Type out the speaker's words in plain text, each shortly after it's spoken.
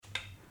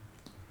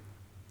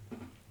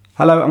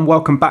Hello and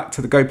welcome back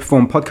to the Go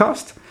Perform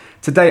podcast.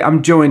 Today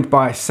I'm joined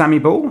by Sammy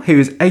Ball, who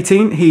is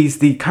 18. He's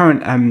the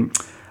current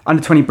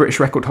under 20 British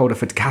record holder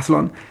for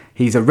Decathlon.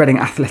 He's a Reading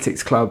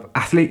Athletics Club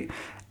athlete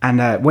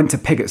and went to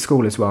PIG at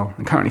school as well,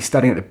 and currently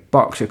studying at the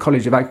Berkshire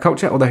College of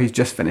Agriculture, although he's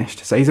just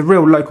finished. So he's a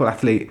real local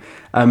athlete,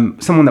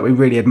 someone that we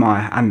really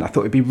admire, and I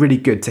thought it'd be really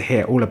good to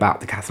hear all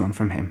about Decathlon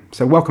from him.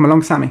 So welcome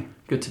along, Sammy.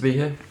 Good to be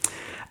here.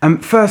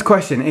 First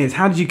question is,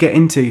 how did you get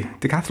into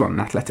Decathlon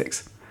and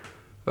athletics?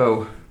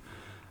 Well,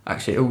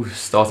 actually, it all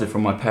started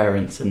from my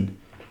parents, and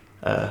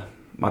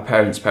my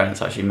parents'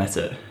 actually met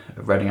at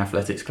Reading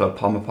Athletics Club,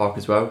 Palmer Park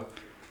as well,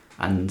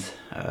 and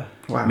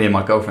Wow. me and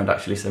my girlfriend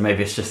actually, so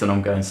maybe it's just an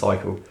ongoing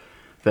cycle.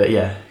 But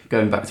yeah,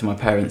 going back to my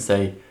parents,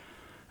 they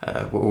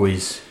were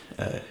always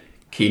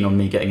keen on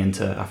me getting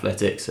into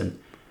athletics, and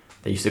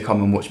they used to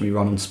come and watch me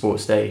run on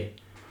sports day,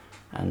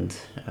 and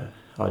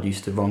I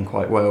used to run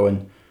quite well,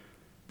 and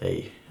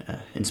they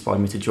inspired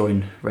me to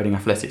join Reading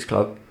Athletics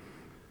Club.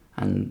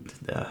 And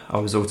I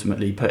was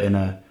ultimately put in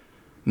a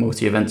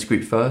multi-events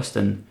group first,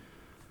 and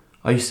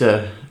I used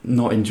to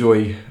not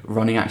enjoy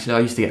running actually. I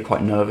used to get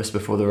quite nervous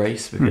before the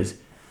race because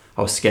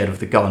I was scared of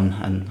the gun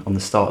and on the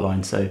start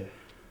line, so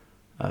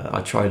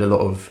I tried a lot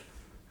of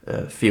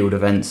field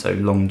events, so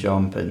long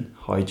jump and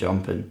high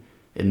jump, and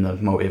in the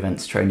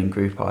multi-events training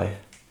group I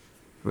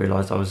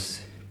realised I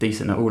was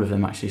decent at all of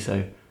them actually.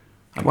 So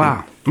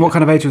Wow. What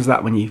kind of age was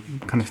that when you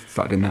kind of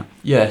started in that?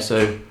 Yeah,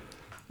 so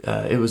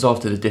it was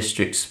after the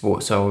district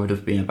sport, so I would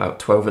have been about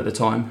 12 at the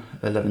time,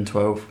 11,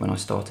 12, when I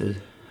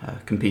started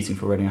competing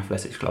for Reading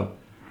Athletics Club.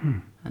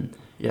 And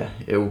yeah,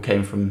 it all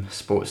came from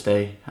sports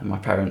day and my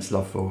parents'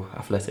 love for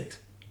athletics.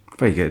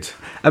 Very good.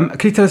 Can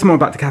you tell us more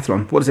about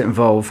Decathlon? What does it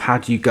involve? How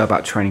do you go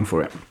about training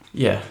for it?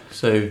 Yeah,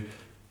 so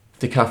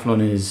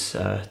Decathlon is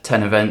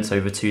 10 events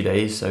over 2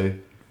 days. So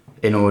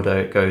in order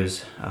it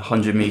goes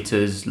 100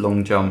 metres,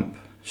 long jump,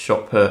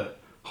 shot put,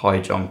 high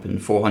jump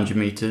and 400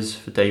 metres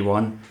for day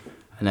one.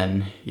 And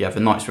then you have a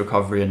night's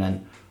recovery, and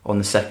then on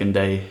the second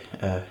day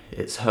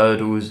it's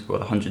hurdles,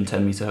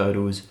 110 metre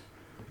hurdles,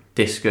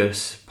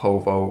 discus, pole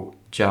vault,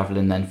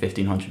 javelin, then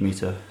 1500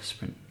 metre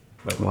sprint.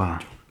 Wow.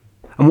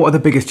 And what are the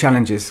biggest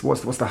challenges?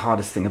 What's the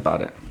hardest thing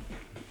about it?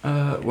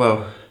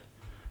 Well,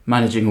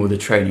 managing all the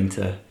training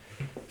to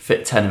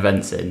fit 10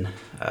 events in,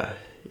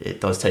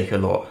 it does take a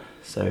lot.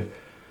 So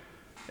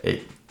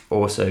it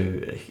also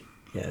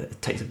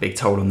it takes a big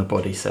toll on the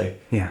body. So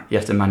you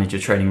have to manage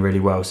your training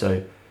really well.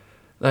 So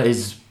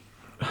there's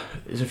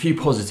a few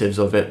positives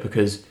of it,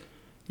 because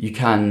you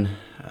can,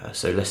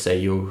 so let's say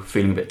you're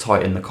feeling a bit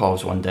tight in the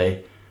calves one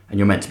day and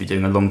you're meant to be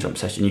doing a long jump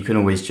session, you can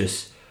always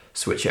just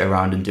switch it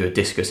around and do a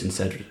discus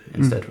instead,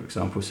 for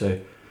example. So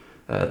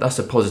that's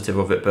a positive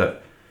of it.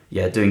 But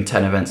yeah, doing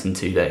 10 events in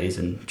 2 days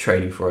and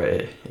training for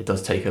it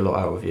does take a lot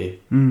out of you.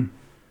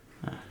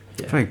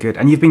 Very good.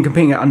 And you've been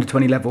competing at under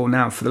 20 level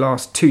now for the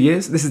last 2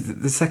 years. This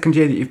is the second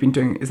year that you've been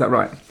doing, is that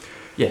right?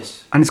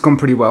 Yes. And it's gone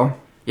pretty well.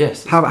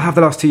 Yes. How have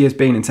the last 2 years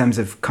been in terms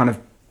of kind of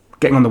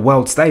getting on the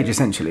world stage,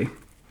 essentially?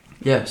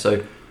 Yeah,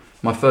 so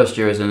my first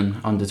year as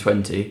an under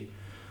 20,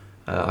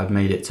 I've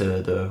made it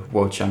to the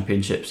World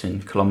Championships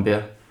in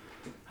Colombia.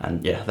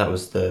 And yeah, that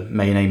was the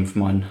main aim of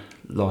mine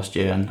last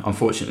year. And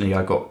unfortunately,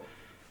 I got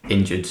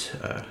injured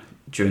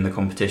during the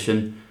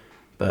competition,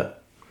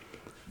 but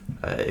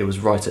it was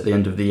right at the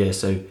end of the year.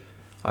 So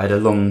I had a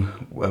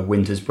long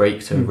winter's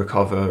break to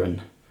recover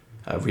and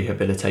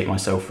rehabilitate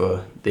myself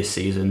for this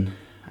season.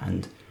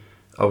 And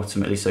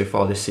ultimately, so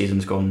far this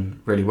season's gone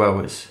really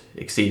well. It's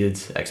exceeded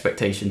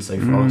expectations so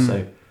far.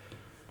 So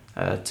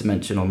to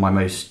mention, on my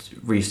most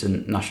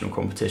recent national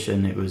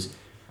competition, it was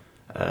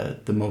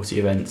the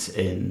multi-events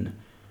in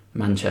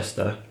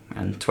Manchester,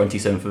 and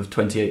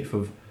 28th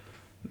of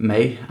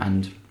May.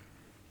 And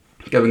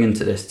going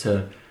into this,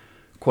 to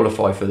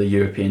qualify for the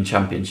European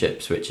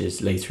Championships, which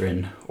is later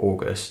in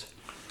August,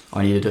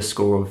 I needed a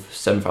score of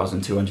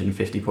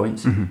 7,250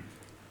 points.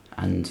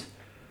 And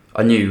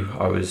I knew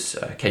I was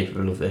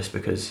capable of this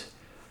because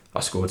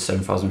I scored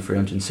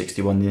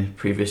 7,361 the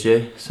previous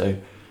year. So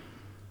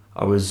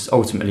I was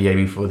ultimately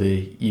aiming for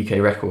the UK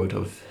record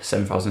of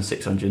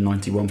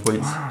 7,691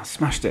 points. Wow,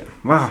 smashed it.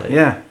 Wow, So,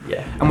 yeah.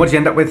 And what did you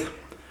end up with?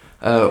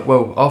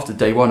 Well, after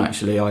day one,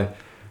 actually, I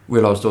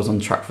realised I was on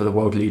track for the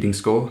world leading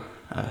score,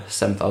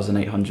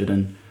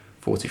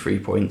 7,843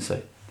 points.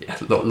 So yeah,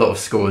 a lot of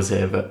scores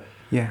here. But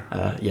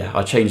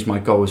I changed my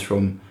goals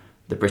from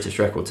the British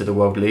record to the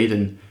world lead,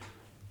 and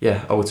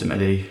yeah,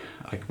 ultimately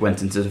I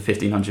went into the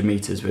 1500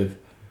 metres with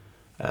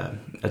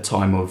a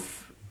time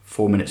of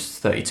 4 minutes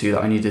 32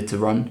 that I needed to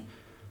run,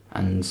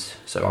 and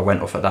so I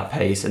went off at that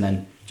pace and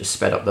then just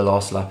sped up the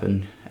last lap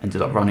and ended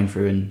up running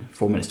through in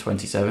 4 minutes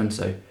 27.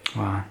 So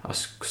wow. I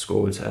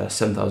scored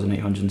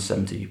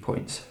 7,870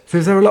 points. So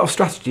is there a lot of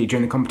strategy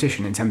during the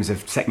competition in terms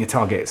of setting your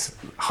targets,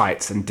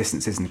 heights and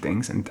distances and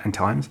things and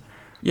times?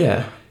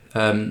 Yeah,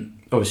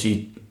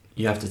 obviously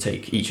you have to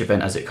take each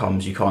event as it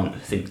comes. You can't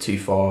think too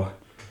far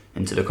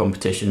into the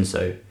competition,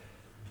 so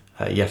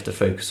you have to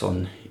focus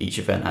on each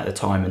event at a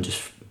time and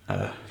just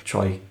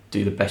try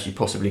do the best you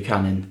possibly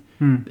can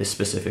in this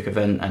specific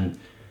event. And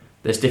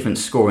there's different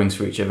scorings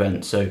for each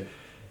event. So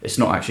it's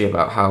not actually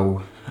about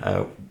how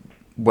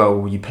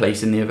well you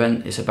place in the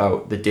event. It's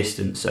about the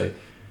distance. So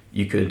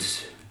you could,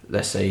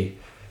 let's say,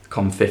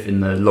 come 5th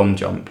in the long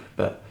jump,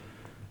 but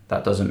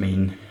that doesn't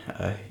mean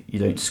you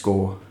don't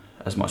score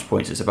as much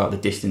points. It's about the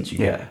distance you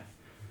get.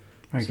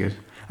 Very good.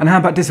 And how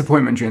about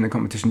disappointment during the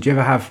competition? Do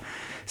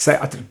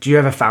you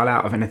ever foul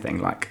out of anything,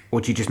 like,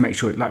 or do you just make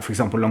sure, like, for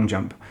example, long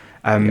jump?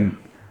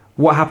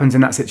 What happens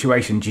in that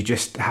situation? Do you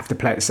just have to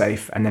play it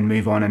safe and then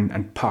move on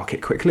and park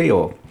it quickly,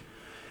 or?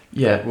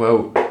 Yeah,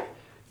 well,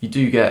 you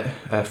do get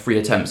 3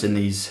 attempts in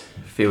these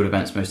field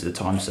events most of the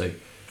time. So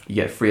you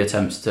get 3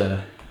 attempts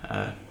to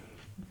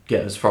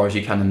get as far as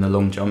you can in the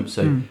long jump.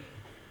 So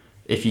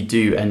if you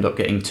do end up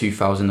getting 2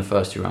 fouls in the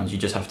first 2 rounds, you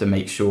just have to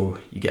make sure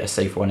you get a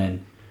safe one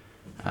in,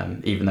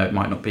 even though it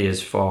might not be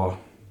as far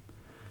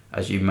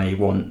as you may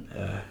want.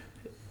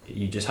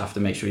 You just have to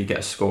make sure you get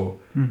a score,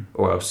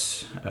 or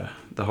else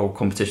the whole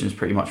competition is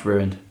pretty much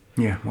ruined.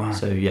 Yeah, wow.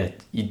 So yeah,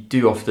 you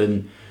do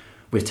often,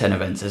 with 10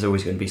 events, there's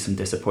always going to be some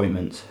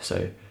disappointments.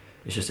 So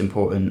it's just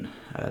important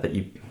that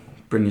you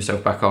bring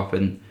yourself back up,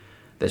 and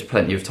there's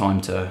plenty of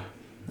time to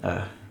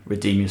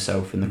redeem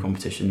yourself in the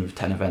competition with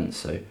 10 events.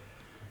 So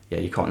yeah,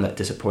 you can't let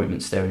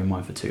disappointment stay on your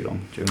mind for too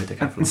long during the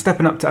decathlon. And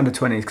stepping up to under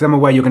 20s, because I'm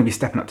aware you're going to be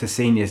stepping up to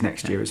seniors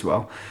next year as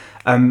well.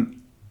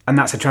 And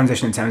that's a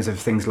transition in terms of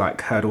things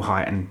like hurdle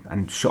height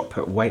and shot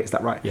put weight. Is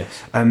that right?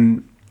 Yes.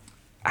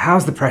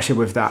 How's the pressure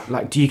with that?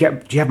 Like, do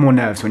you have more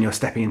nerves when you're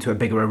stepping into a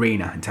bigger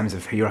arena in terms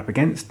of who you're up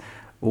against,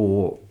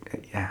 or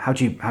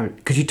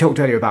because you talked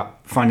earlier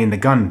about finding the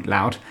gun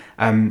loud.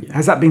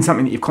 Has that been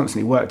something that you've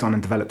constantly worked on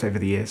and developed over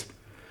the years?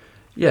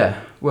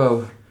 Yeah,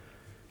 well,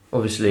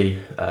 obviously,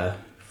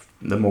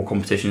 the more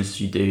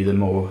competitions you do, the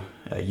more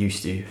you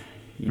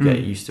get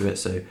used to it.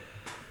 So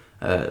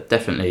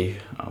definitely,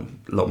 I'm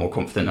a lot more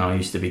confident than I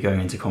used to be going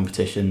into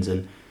competitions.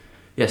 And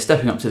yeah,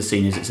 stepping up to the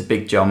seniors, it's a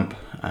big jump.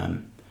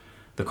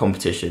 The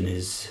competition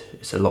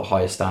it's a lot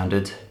higher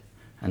standard,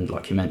 and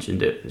like you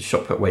mentioned, the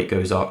shot put weight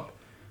goes up,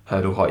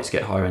 hurdle heights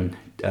get higher, and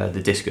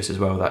the discus as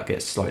well, that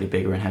gets slightly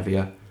bigger and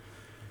heavier.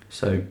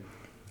 So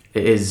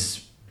it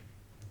is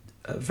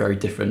a very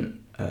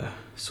different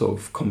sort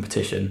of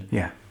competition.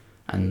 Yeah.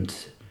 And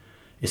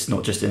it's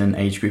not just in an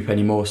age group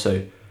anymore.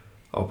 So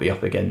I'll be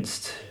up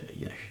against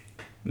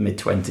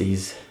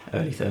mid-20s,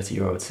 early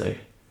 30-year-olds. So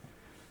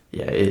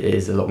yeah, it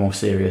is a lot more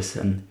serious.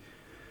 And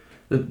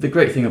the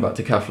great thing about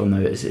decathlon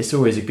though is it's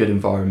always a good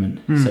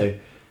environment. So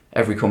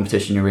every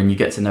competition you're in, you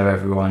get to know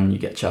everyone, you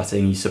get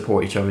chatting, you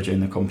support each other during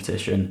the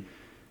competition,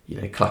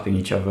 clapping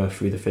each other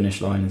through the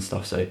finish line and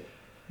stuff. So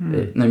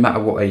no matter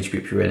what age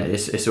group you're in,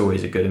 it's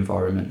always a good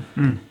environment.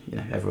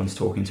 Everyone's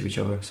talking to each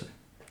other. So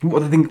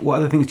what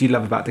other things do you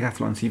love about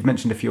decathlon? So you've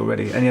mentioned a few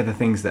already. Any other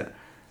things that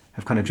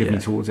have kind of driven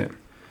you towards it?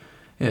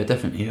 Yeah,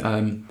 definitely.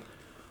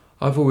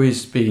 I've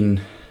always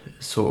been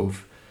sort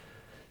of...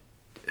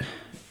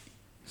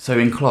 So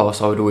in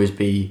class, I would always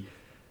be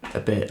a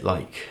bit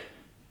like...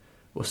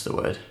 What's the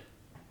word?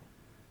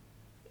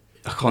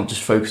 I can't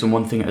just focus on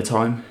one thing at a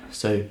time.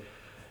 So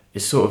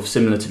it's sort of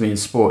similar to me in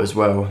sport as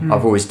well.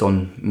 I've always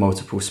done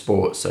multiple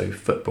sports, so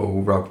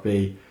football,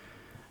 rugby.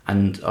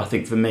 And I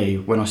think for me,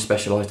 when I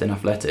specialised in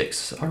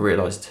athletics, I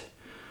realised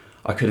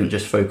I couldn't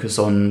just focus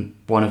on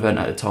one event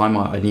at a time.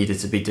 I needed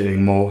to be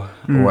doing more,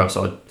 or else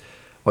I'd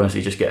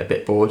honestly just get a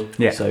bit bored.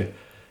 Yeah. So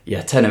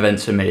yeah, 10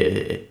 events for me,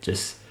 it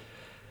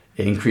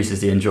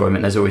increases the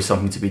enjoyment. There's always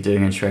something to be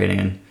doing in training,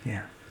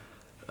 and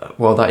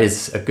while that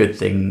is a good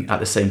thing, at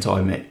the same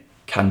time it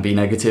can be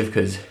negative,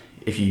 because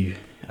if you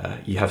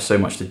have so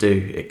much to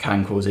do, it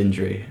can cause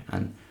injury.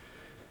 And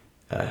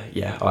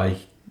I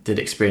did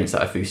experience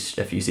that a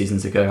few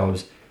seasons ago. I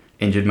was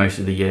injured most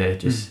of the year,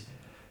 just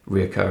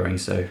reoccurring.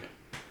 So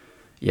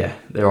yeah,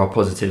 there are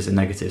positives and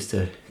negatives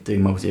to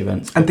doing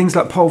multi-events. And things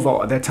like pole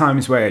vault, are there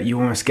times where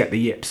you almost get the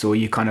yips, or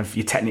your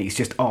technique's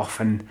just off?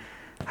 And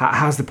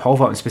how's the pole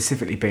vault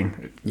specifically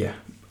been? Yeah,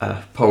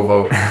 pole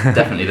vault,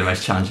 definitely the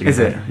most challenging. Is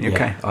it? Yeah,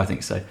 okay. I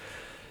think so.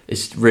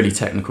 It's really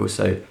technical.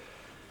 So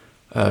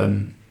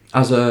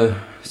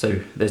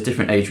there's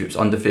different age groups: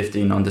 under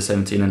 15, under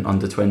 17, and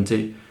under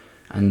 20.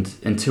 And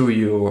until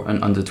you're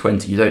an under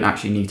 20, you don't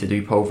actually need to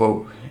do pole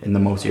vault in the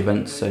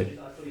multi-events. So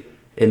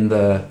in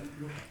the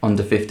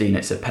under 15,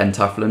 it's a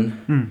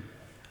pentathlon.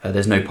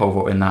 There's no pole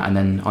vault in that. And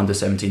then under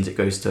 17s, it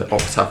goes to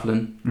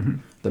octathlon,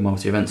 the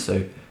multi-event.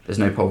 So there's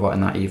no pole vault in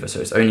that either. So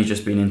it's only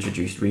just been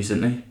introduced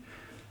recently.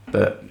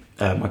 But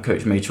my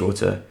coach made sure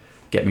to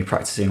get me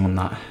practicing on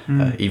that,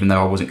 even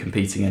though I wasn't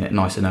competing in it,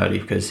 nice and early,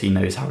 because he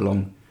knows how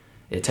long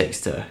it takes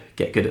to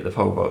get good at the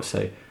pole vault.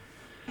 So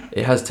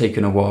it has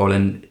taken a while,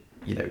 and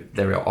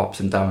there are ups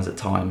and downs at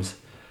times.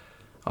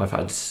 I've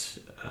had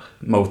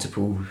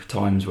multiple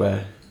times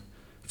where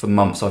for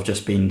months I've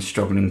just been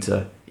struggling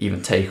to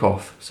even take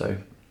off. So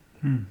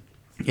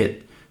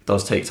it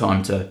does take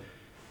time to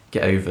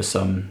get over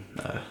some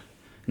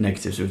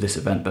negatives with this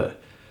event,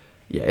 but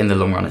yeah, in the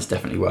long run it's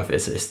definitely worth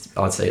it.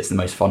 I'd say it's the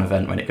most fun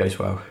event when it goes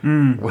well.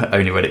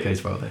 Only when it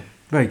goes well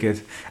though. Very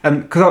good.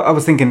 Because I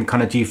was thinking,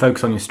 kind of, do you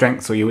focus on your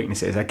strengths or your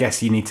weaknesses? I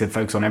guess you need to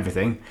focus on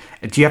everything.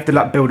 Do you have to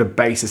like build a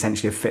base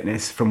essentially of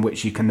fitness from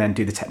which you can then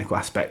do the technical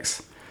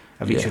aspects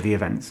of each of the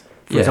events?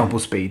 For example,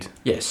 speed.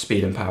 Yeah,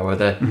 speed and power.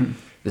 They're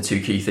the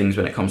two key things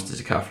when it comes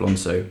to decathlon.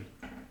 So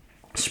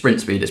sprint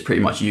speed is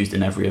pretty much used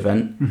in every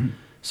event.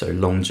 So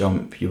long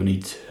jump, you'll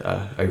need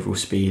overall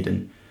speed,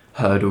 and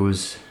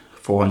hurdles,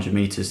 400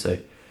 meters. So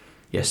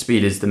yeah,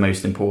 speed is the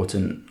most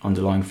important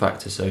underlying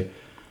factor. So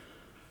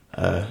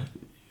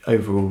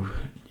overall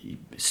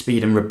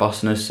speed and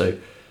robustness, so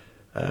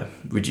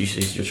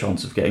reduces your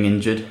chance of getting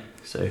injured.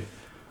 So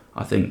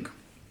I think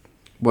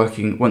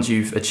once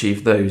you've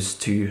achieved those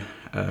two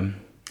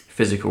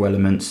physical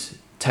elements,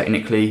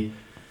 technically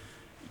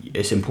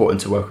it's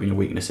important to work on your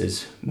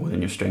weaknesses more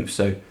than your strengths.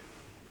 So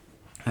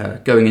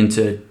going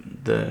into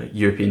the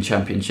European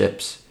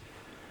Championships,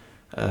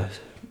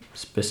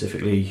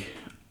 specifically,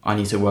 I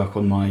need to work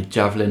on my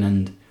javelin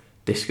and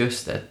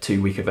discus. They're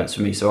 2 week events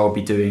for me, so I'll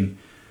be doing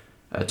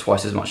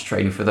twice as much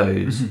training for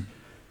those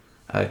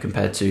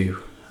compared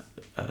to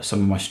some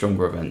of my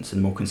stronger events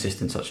and more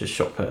consistent, such as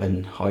shot put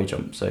and high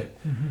jump. So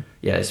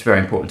yeah, it's very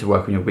important to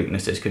work on your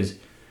weaknesses, because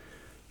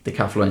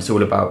decathlon, it's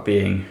all about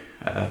being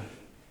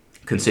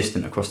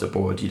consistent across the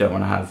board. You don't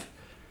want to have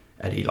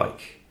any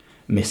like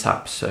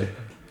mishaps. So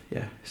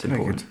yeah, it's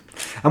important.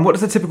 And what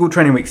does a typical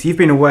training week? So you've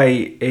been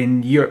away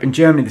in Europe and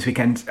Germany this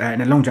weekend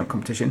in a long jump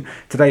competition.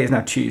 Today is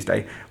now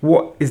Tuesday.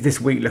 What is this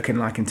week looking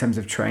like in terms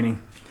of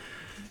training?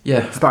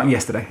 Yeah, starting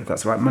yesterday, if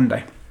that's right,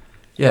 Monday.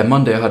 Yeah,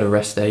 Monday I had a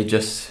rest day.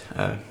 Just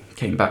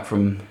came back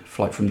from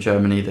flight from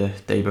Germany the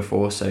day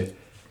before, so it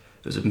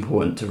was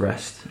important to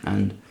rest.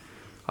 And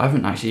I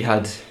haven't actually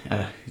had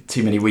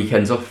too many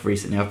weekends off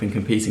recently. I've been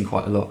competing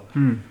quite a lot.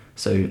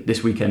 So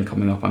this weekend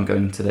coming up, I'm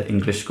going to the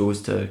English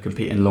schools to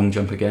compete in long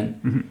jump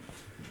again.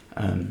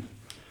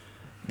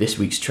 This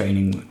week's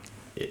training,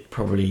 it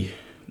probably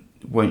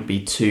won't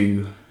be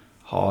too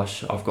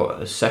harsh. I've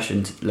got a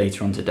session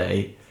later on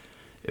today.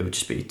 It would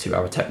just be a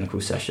 2-hour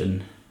technical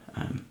session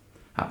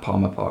at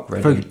Palmer Park,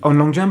 Reading. On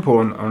long jump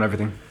or on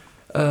everything?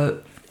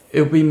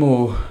 It'll be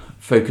more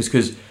focused,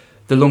 because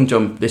the long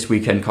jump this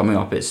weekend coming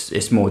up,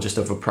 it's more just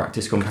of a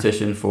practice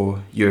competition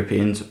for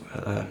Europeans.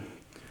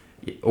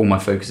 All my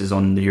focus is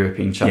on the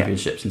European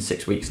Championships in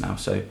 6 weeks now.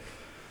 So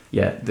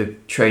yeah, the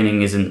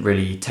training isn't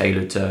really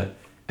tailored to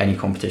any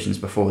competitions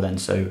before then.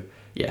 So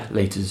yeah,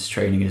 later's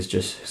training is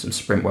just some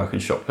sprint work and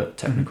shot put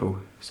technical.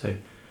 So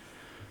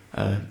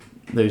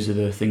those are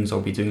the things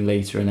I'll be doing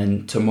later. And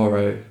then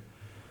tomorrow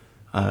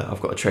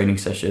I've got a training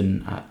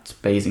session at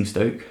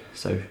Basingstoke.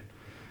 So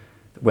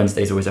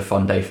Wednesday's always a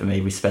fun day for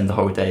me. We spend the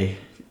whole day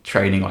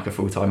training like a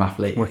full-time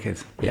athlete.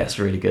 Wicked. Yeah, it's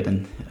really good.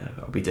 And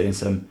I'll be doing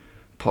some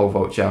pole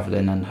vault,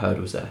 javelin and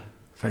hurdles there.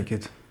 Very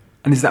good.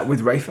 And is that with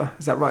Rafer?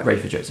 Is that right?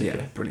 Rafer Joseph,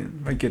 yeah. Brilliant.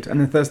 Very good. And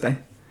then Thursday?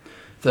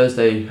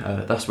 Thursday,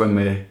 that's when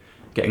we're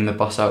getting the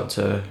bus out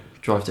to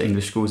drive to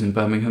English schools in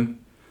Birmingham.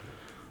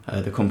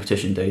 The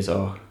competition days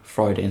are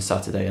Friday and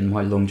Saturday, and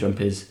my long jump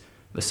is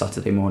the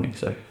Saturday morning.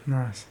 So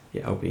nice.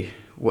 Yeah, I'll be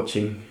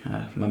watching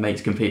my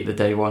mates compete the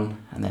day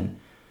one, and then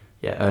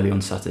yeah, early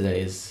on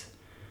Saturday is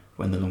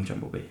when the long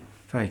jump will be.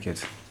 Very good.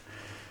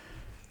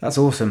 That's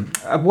awesome.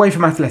 Away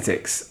from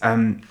athletics,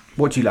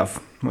 what do you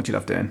love? What do you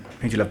love doing?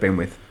 Who do you love being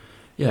with?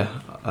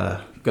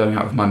 Yeah, going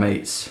out with my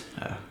mates.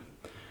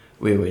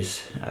 We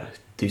always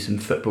do some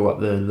football up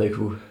the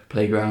local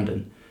playground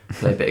and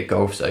play a bit of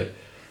golf. So it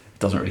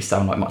doesn't really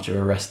sound like much of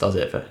a rest, does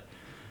it? But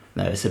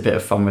no, it's a bit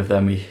of fun with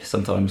them. We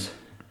sometimes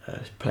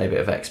play a bit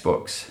of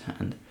Xbox,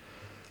 and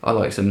I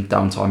like some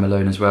downtime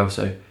alone as well.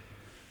 So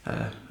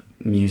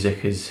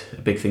music is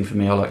a big thing for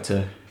me. I like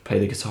to play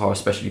the guitar,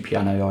 especially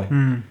piano.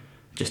 I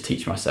just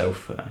teach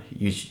myself,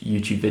 use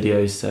YouTube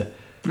videos.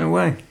 No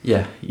way.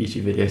 Yeah,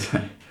 YouTube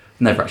videos.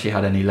 Never actually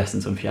had any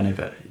lessons on piano,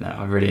 but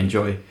I really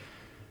enjoy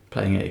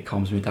playing it. It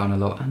calms me down a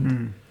lot,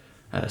 and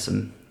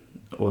some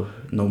or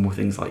normal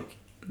things like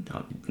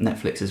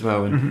Netflix as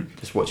well, and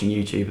just watching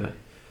YouTube.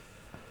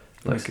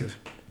 That's good.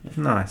 Yeah.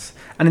 Nice.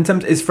 And in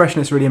terms, is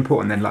freshness really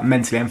important then, like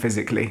mentally and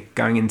physically,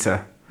 going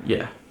into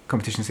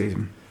competition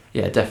season?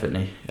 Yeah,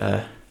 definitely.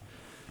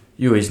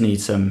 You always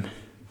need some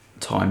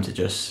time to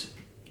just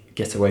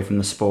get away from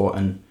the sport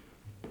and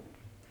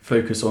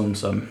focus on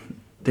some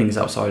things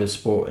outside of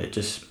sport. It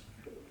just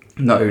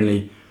not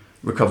only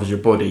recovers your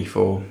body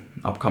for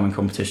upcoming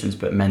competitions,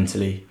 but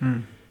mentally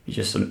you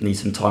just need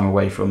some time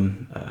away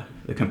from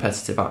the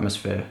competitive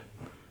atmosphere,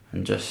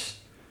 and just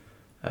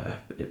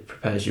it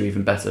prepares you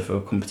even better for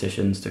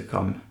competitions to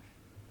come.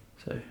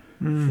 So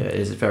yeah, it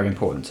is very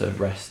important to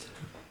rest.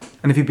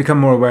 And if you become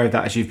more aware of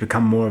that as you've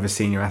become more of a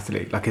senior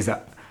athlete, like, is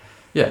that?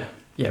 Yeah,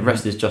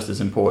 rest is just as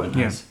important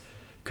as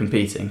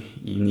competing.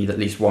 You need at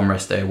least one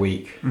rest day a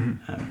week,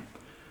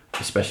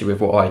 especially with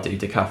what I do,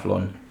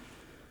 decathlon.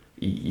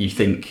 You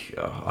think,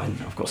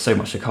 I've got so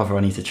much to cover,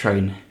 I need to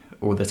train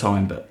all the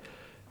time, but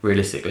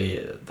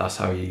realistically that's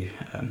how you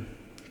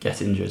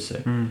get injured.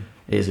 So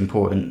it is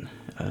important,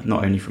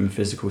 not only from a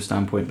physical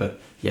standpoint, but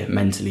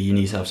mentally you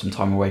need to have some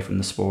time away from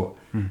the sport,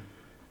 and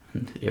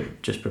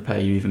it just prepare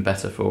you even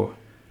better for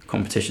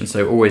competition.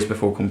 So always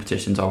before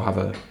competitions, I'll have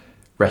a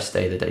rest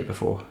day the day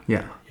before.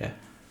 Yeah. Yeah.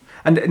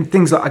 And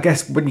things like, I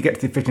guess, when you get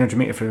to the 1500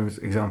 metre, for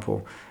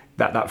example,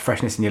 that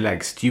freshness in your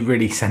legs, do you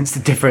really sense the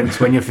difference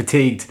when you're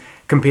fatigued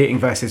competing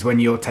versus when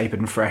you're tapered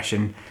and fresh?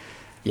 And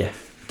yeah,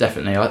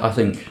 definitely. I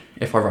think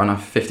if I ran a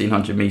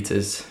 1500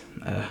 metres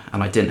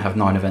and I didn't have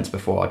 9 events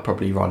before, I'd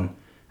probably run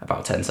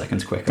about 10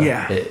 seconds quicker.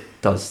 Yeah. It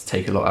does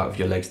take a lot out of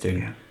your legs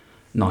doing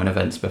 9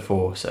 events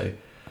before. So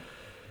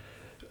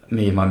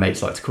me and my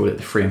mates like to call it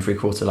the 3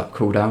 3/4 lap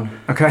cool down.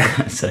 Okay.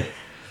 So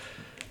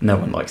no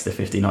one likes the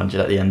 1500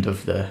 at the end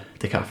of the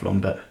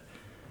decathlon, but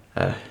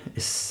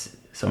it's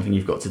something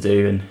you've got to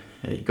do, and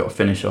you've got to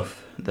finish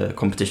off the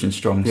competition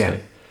strong. Yeah. So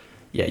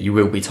yeah, you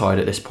will be tired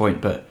at this point,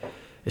 but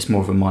it's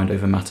more of a mind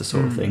over matter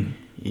sort of thing.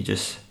 You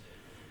just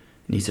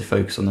need to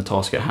focus on the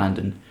task at hand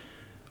and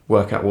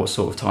work out what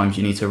sort of times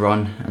you need to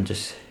run and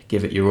just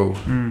give it your all.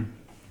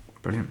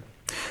 Brilliant.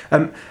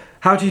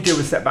 How do you deal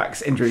with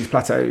setbacks, injuries,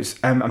 plateaus?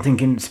 I'm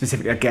thinking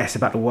specifically, I guess,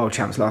 about the World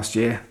Champs last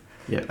year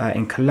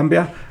in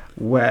Colombia,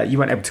 where you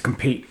weren't able to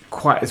compete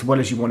quite as well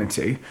as you wanted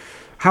to.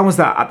 How was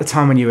that at the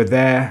time when you were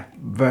there,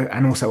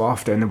 and also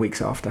after, in the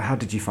weeks after? How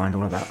did you find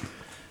all of that?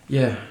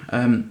 Yeah,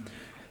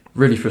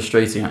 really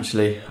frustrating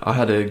actually. I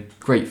had a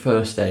great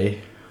first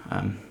day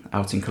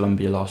out in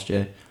Colombia last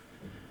year,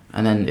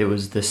 and then it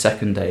was the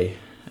second day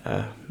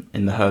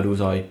in the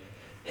hurdles. I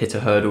hit a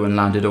hurdle and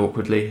landed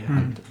awkwardly,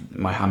 and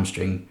my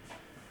hamstring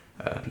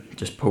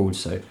just pulled.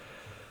 So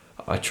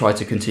I tried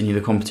to continue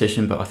the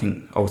competition, but I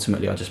think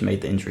ultimately I just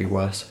made the injury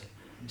worse.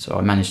 So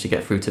I managed to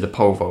get through to the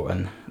pole vault,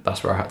 and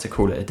that's where I had to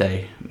call it a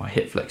day. My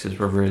hip flexors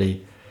were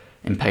really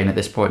in pain at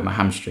this point. My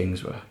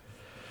hamstrings were,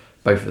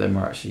 both of them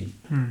were actually,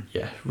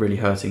 really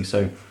hurting.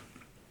 So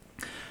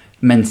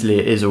mentally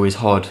it is always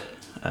hard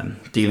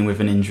dealing with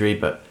an injury,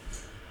 but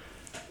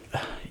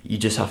you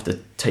just have to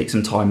take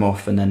some time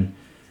off and then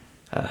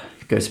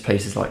go to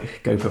places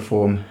like Go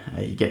Perform.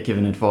 You get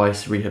given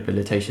advice,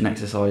 rehabilitation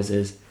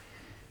exercises,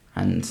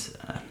 and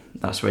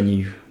that's when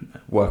you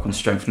work on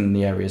strengthening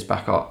the areas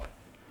back up.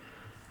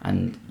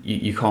 And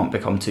you can't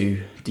become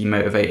too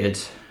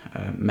demotivated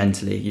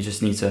mentally. You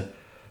just need to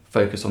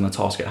focus on the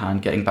task at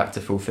hand, getting back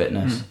to full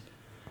fitness.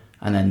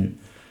 And then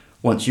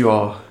once you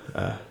are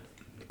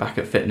back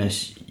at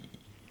fitness,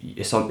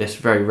 it's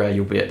very rare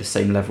you'll be at the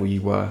same level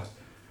you were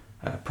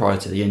prior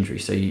to the injury.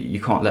 So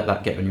you can't let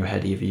that get in your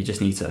head either. You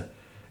just need to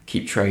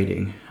keep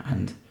training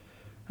and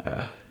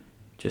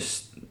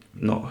just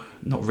not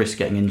risk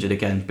getting injured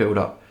again, build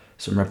up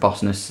some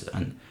robustness,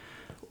 and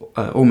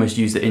almost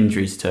use the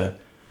injuries to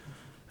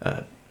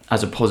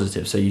as a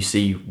positive. So you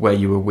see where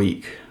you were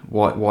weak,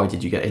 why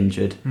did you get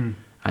injured,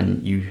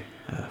 and you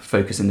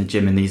focus in the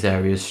gym in these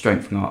areas,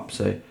 strengthen up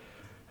so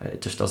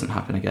it just doesn't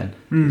happen again.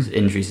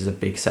 Injuries is a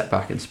big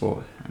setback in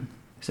sport, and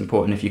it's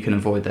important. If you can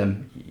avoid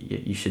them,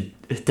 you should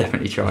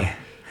definitely try. Yeah.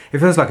 It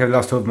feels like over the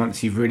last 12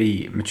 months you've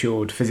really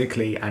matured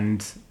physically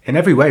and in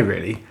every way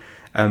really,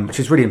 which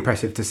is really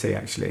impressive to see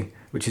actually,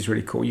 which is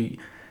really cool.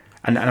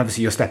 And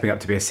obviously you're stepping up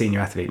to be a senior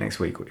athlete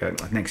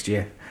next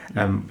year.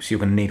 So you're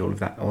going to need all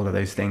of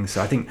those things.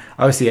 So I think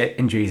obviously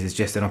injuries is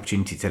just an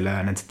opportunity to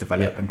learn and to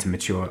develop and to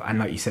mature, and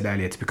like you said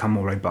earlier, to become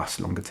more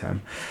robust longer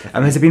term.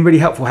 Has it been really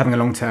helpful having a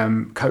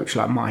long-term coach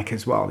like Mike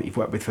as well that you've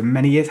worked with for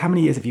many years? How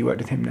many years have you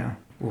worked with him now?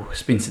 Ooh,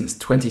 it's been since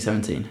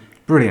 2017.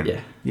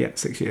 Brilliant. Yeah,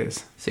 6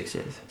 years. 6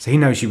 years. So he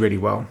knows you really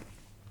well.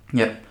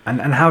 Yeah. And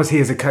how is he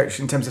as a coach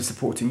in terms of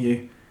supporting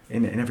you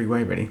in every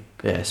way really?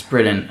 Yeah, it's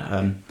brilliant.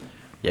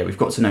 We've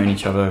got to know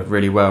each other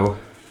really well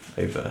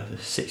over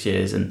 6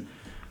 years, and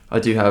I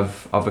do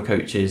have other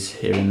coaches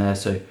here and there.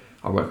 So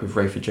I work with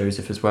Rayford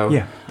Joseph as well.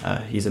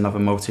 Yeah. He's another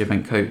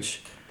multi-event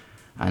coach,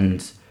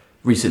 and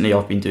recently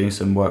I've been doing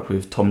some work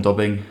with Tom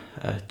Dobbing,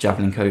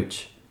 javelin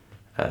coach.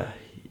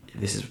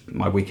 This is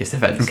my weakest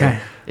event, so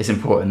it's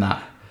important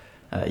that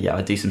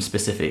I do some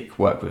specific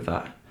work with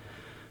that.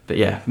 But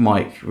yeah,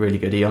 Mike, really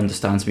good. He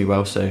understands me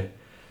well. So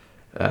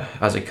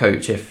as a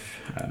coach,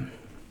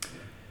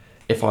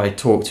 if I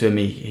talk to him,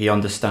 he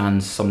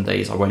understands some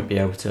days I won't be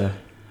able to,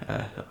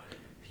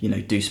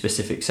 do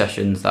specific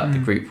sessions that the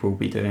group will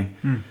be doing.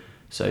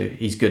 So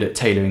he's good at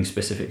tailoring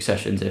specific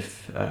sessions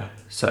if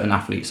certain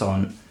athletes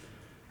aren't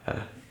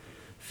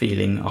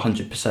feeling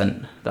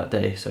 100% that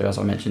day. So as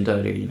I mentioned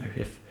earlier,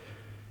 if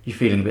you're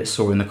feeling a bit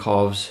sore in the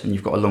calves and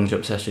you've got a long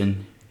jump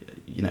session,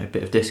 a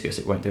bit of discus,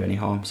 it won't do any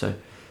harm. So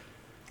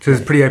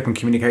there's pretty open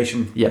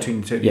communication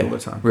between the two of you all the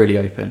time. Really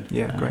open.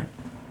 Yeah, great.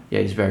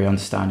 Yeah, he's very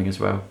understanding as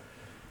well.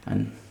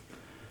 And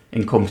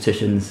in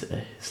competitions,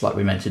 it's like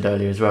we mentioned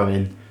earlier as well,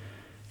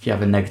 if you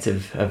have a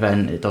negative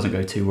event, it doesn't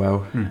go too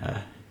well.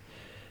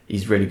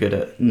 He's really good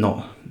at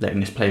not letting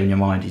this play on your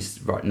mind.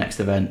 He's right, next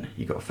event,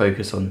 you've got to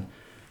focus on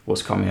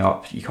what's coming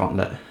up. You can't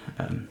let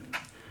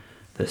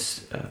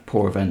this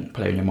poor event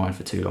play on your mind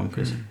for too long,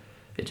 because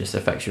it just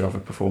affects your other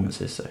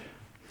performances. So.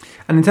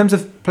 And in terms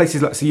of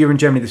places so you're in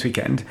Germany this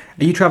weekend,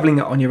 are you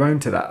travelling on your own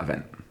to that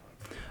event?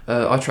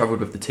 I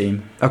travelled with the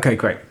team. Okay,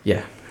 great.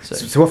 Yeah.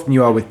 So often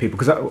you are with people,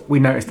 because we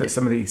noticed that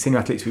some of the senior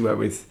athletes we work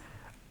with,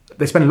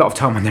 they spend a lot of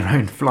time on their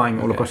own, flying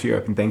all across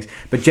Europe and things.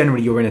 But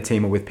generally, you're in a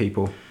team or with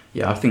people.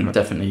 Yeah, I think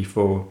definitely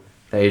for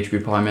the age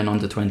group I'm in,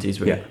 under 20s,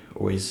 we're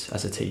always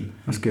as a team.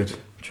 That's good.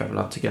 Travel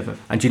out together.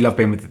 And do you love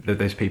being with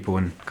those people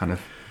and kind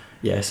of?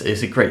 Yes,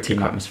 it's a great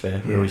team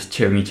atmosphere. We're always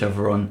cheering each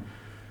other on.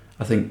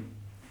 I think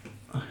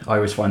I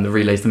always find the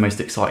relays the most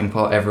exciting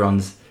part.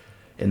 Everyone's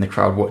in the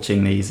crowd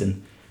watching these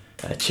and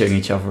cheering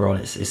each other on.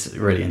 It's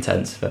really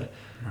intense, but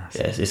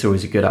nice. It's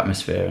always a good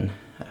atmosphere. And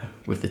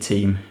with the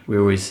team, we're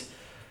always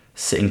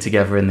sitting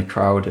together in the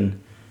crowd,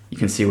 and you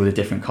can see all the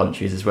different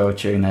countries as well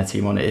cheering their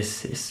team on.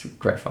 It's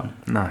great fun.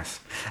 Nice.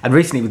 And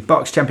recently with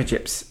Berks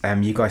Championships,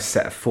 you guys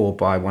set a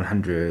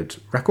 4x100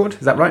 record.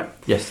 Is that right?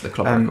 Yes, the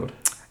club record.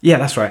 Yeah,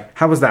 that's right.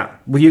 How was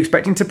that? Were you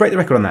expecting to break the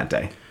record on that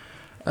day?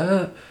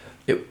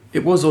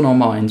 It was on our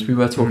minds. We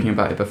were talking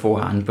about it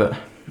beforehand, but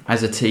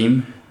as a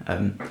team,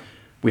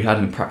 we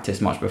hadn't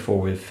practiced much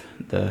before with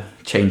the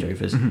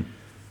changeovers.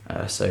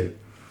 So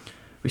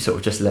we sort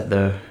of just let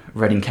the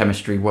Reading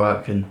chemistry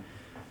work, and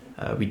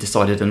we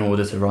decided an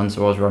order to run.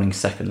 So I was running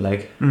second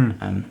leg,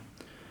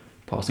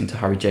 passing to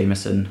Harry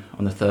Jameson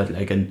on the third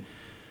leg, and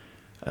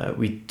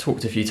we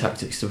talked a few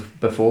tactics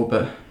before,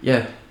 but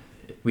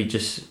we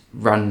just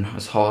ran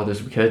as hard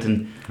as we could,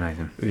 and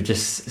amazing. We were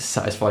just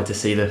satisfied to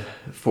see the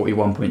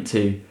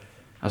 41.2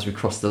 as we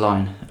crossed the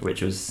line,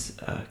 which was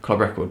a club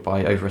record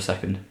by over a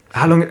second.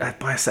 How long?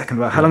 By a second?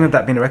 Well, how long had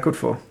that been a record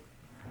for?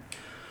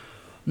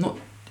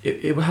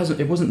 It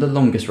wasn't the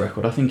longest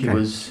record. I think it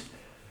was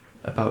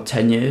about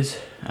 10 years.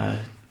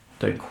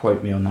 Don't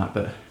quote me on that,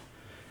 but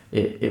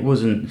it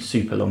wasn't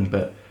super long.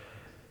 But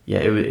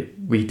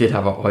we did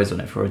have our eyes on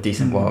it for a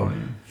decent while.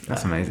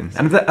 That's amazing.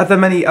 And are there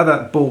many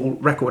other ball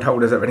record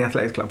holders at Reading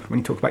Athletics Club when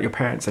you talk about your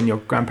parents and your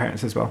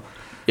grandparents as well?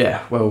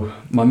 Yeah, well,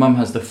 my mum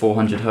has the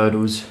 400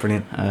 hurdles.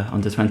 Brilliant.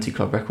 Under 20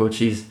 club record.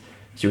 She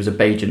was a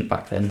Bagent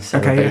back then,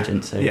 Sarah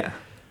Bagent. So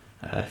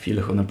if you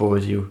look on the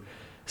board, you'll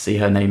see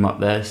her name up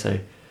there. So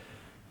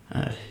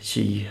I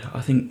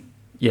think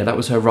that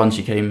was her run.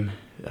 She came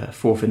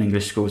fourth in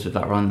English schools with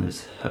that run. It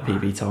was her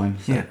PB time.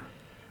 So,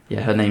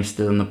 her name's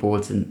still on the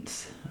board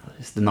since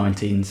it's the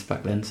 19s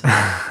back then. So.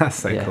 That's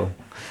so cool.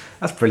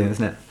 That's brilliant,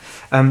 isn't it?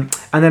 And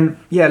then,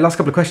 last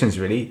couple of questions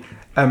really.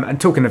 And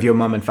talking of your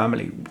mum and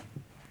family,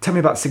 tell me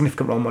about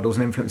significant role models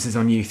and influences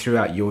on you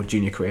throughout your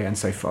junior career and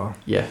so far.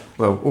 Yeah,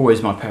 well,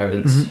 always my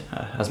parents.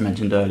 As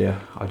mentioned earlier,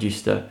 I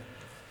used to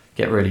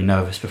get really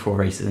nervous before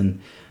races,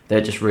 and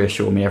they'd just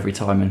reassure me every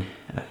time and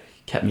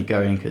kept me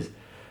going because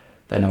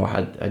they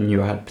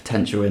knew I had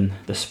potential in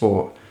the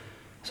sport.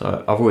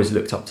 So I've always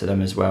looked up to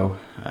them as well.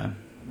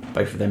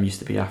 Both of them used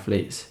to be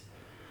athletes,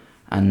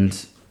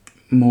 and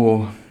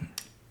more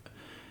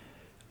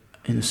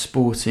in a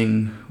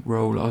sporting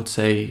role, I'd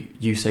say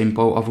Usain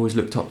Bolt I've always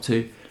looked up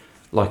to.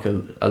 Like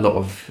a lot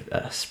of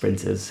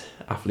sprinters,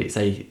 athletes,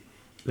 they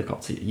look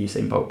up to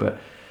Usain Bolt. But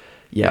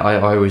I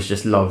always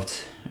just loved,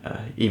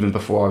 even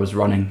before I was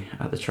running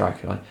at the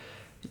track, I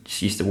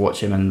just used to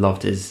watch him and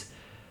loved his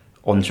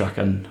on-track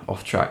and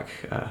off-track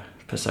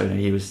persona.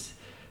 He was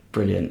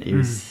brilliant. He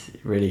was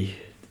really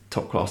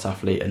top-class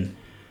athlete, and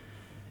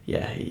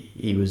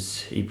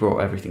he brought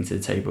everything to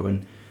the table.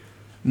 And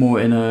more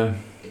in a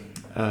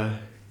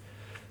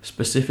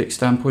specific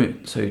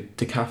standpoint, so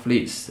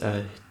decathletes,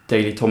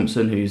 Daley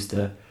Thompson, who's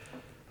the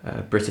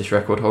British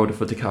record holder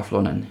for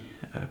decathlon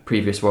and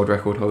previous world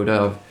record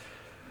holder.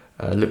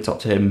 I've looked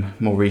up to him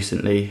more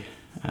recently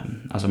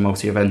as a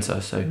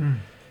multi-eventer. So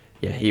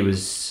he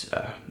was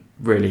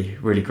really,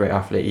 really great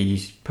athlete.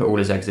 He put all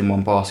his eggs in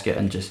one basket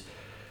and just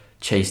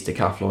chased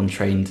decathlon,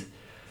 trained,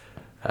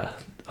 I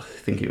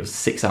think it was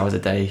 6 hours a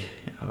day,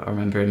 I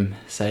remember him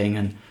saying.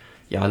 And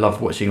I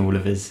loved watching all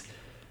of his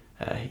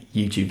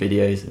YouTube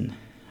videos and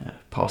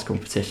past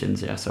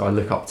competitions. So I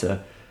look up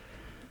to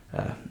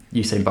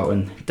Usain Bolt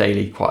and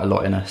Daley quite a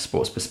lot in a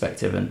sports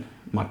perspective, and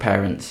my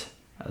parents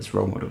as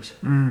role models.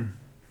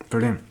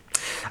 Brilliant.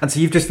 And so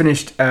you've just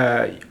finished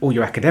all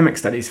your academic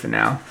studies for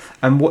now.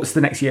 And what's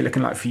the next year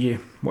looking like for you?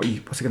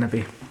 What's it going to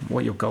be?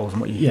 What are your goals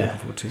and what are you looking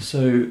forward to?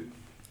 So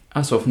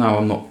as of now,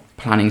 I'm not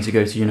planning to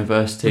go to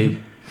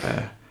university.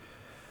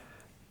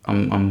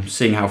 I'm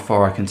seeing how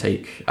far I can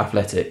take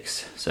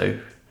athletics. So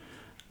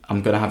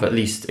I'm going to have at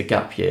least a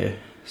gap year.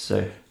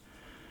 So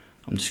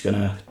I'm just going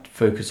to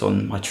focus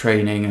on my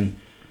training and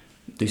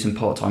do some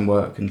part-time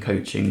work and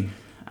coaching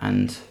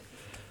and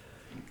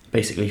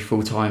basically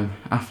full-time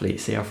athlete,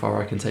 see how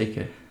far I can take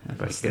it.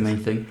 That's the main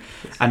thing.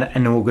 And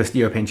in August,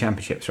 European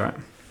Championships, right?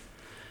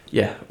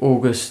 Yeah,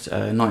 August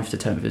 9th to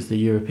 10th is the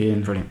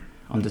European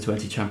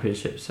Under-20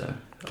 Championships.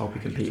 I'll be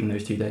competing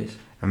those 2 days.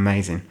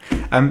 Amazing.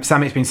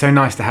 Sammy, it's been so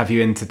nice to have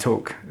you in to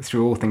talk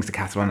through all things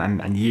decathlon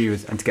and you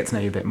and to get to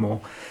know you a bit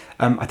more.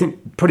 I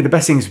think probably the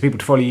best thing is for people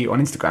to follow you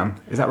on Instagram.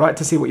 Is that right,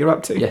 to see what you're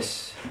up to?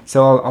 Yes.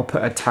 So I'll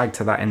put a tag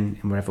to that in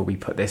wherever we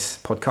put this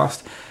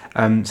podcast.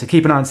 So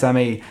keep an eye on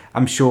Sammy.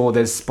 I'm sure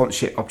there's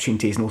sponsorship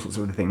opportunities and all sorts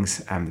of other things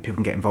that people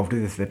can get involved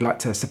with if they'd like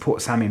to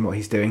support Sammy and what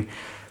he's doing.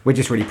 We're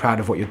just really proud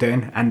of what you're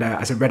doing. And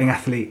as a Reading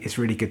athlete, it's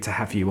really good to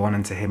have you on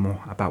and to hear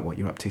more about what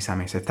you're up to,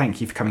 Sammy. So thank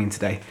you for coming in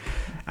today.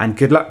 And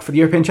good luck for the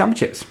European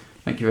Championships.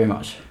 Thank you very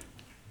much.